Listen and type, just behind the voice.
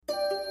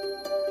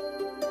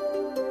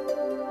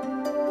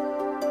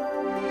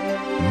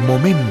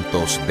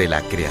Momentos de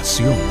la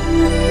creación.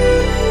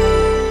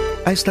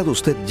 ¿Ha estado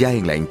usted ya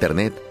en la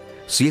Internet?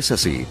 Si es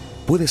así,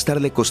 puede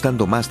estarle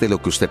costando más de lo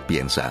que usted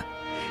piensa.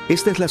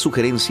 Esta es la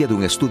sugerencia de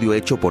un estudio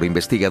hecho por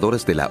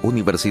investigadores de la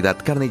Universidad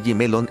Carnegie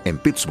Mellon en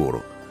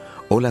Pittsburgh.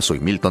 Hola, soy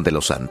Milton de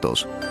los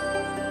Santos.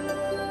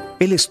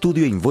 El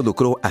estudio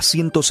involucró a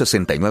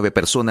 169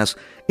 personas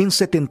en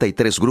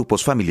 73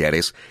 grupos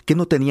familiares que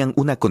no tenían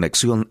una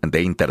conexión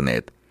de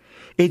Internet.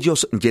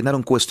 Ellos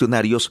llenaron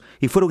cuestionarios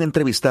y fueron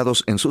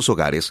entrevistados en sus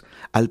hogares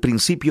al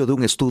principio de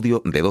un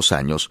estudio de 2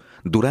 años,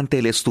 durante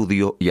el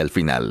estudio y al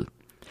final.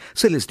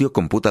 Se les dio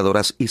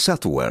computadoras y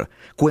software,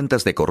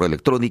 cuentas de correo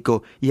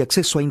electrónico y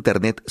acceso a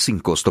Internet sin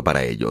costo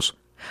para ellos.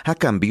 A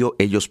cambio,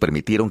 ellos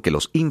permitieron que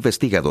los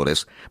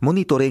investigadores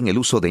monitoreen el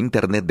uso de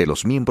Internet de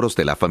los miembros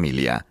de la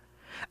familia.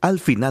 Al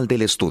final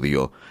del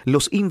estudio,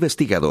 los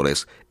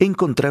investigadores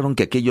encontraron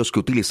que aquellos que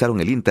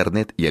utilizaron el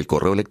Internet y el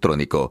correo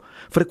electrónico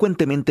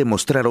frecuentemente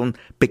mostraron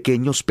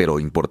pequeños pero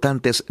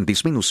importantes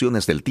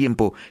disminuciones del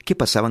tiempo que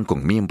pasaban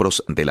con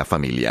miembros de la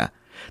familia.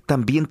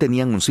 También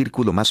tenían un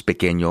círculo más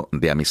pequeño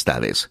de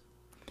amistades.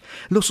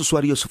 Los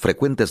usuarios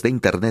frecuentes de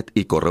Internet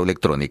y correo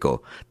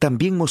electrónico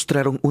también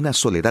mostraron una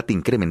soledad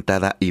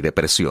incrementada y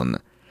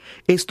depresión.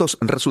 Estos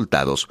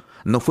resultados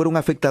no fueron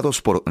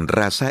afectados por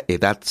raza,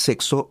 edad,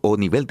 sexo o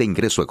nivel de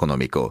ingreso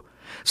económico.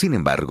 Sin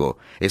embargo,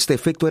 este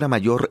efecto era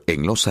mayor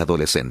en los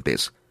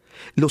adolescentes.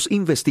 Los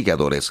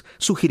investigadores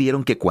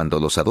sugirieron que cuando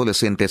los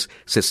adolescentes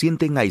se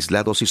sienten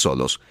aislados y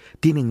solos,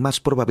 tienen más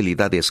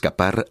probabilidad de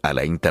escapar a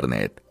la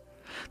Internet.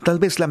 Tal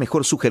vez la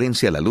mejor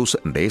sugerencia a la luz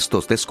de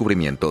estos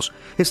descubrimientos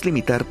es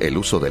limitar el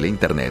uso de la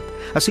Internet,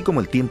 así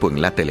como el tiempo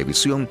en la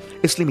televisión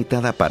es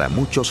limitada para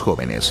muchos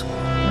jóvenes.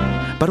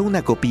 Para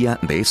una copia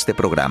de este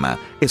programa,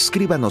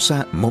 escríbanos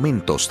a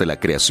Momentos de la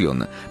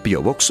Creación,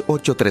 P.O. Box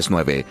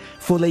 839,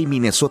 Foley,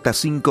 Minnesota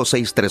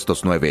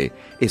 56329,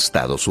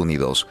 Estados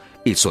Unidos,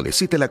 y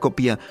solicite la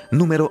copia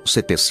número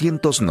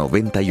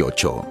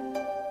 798.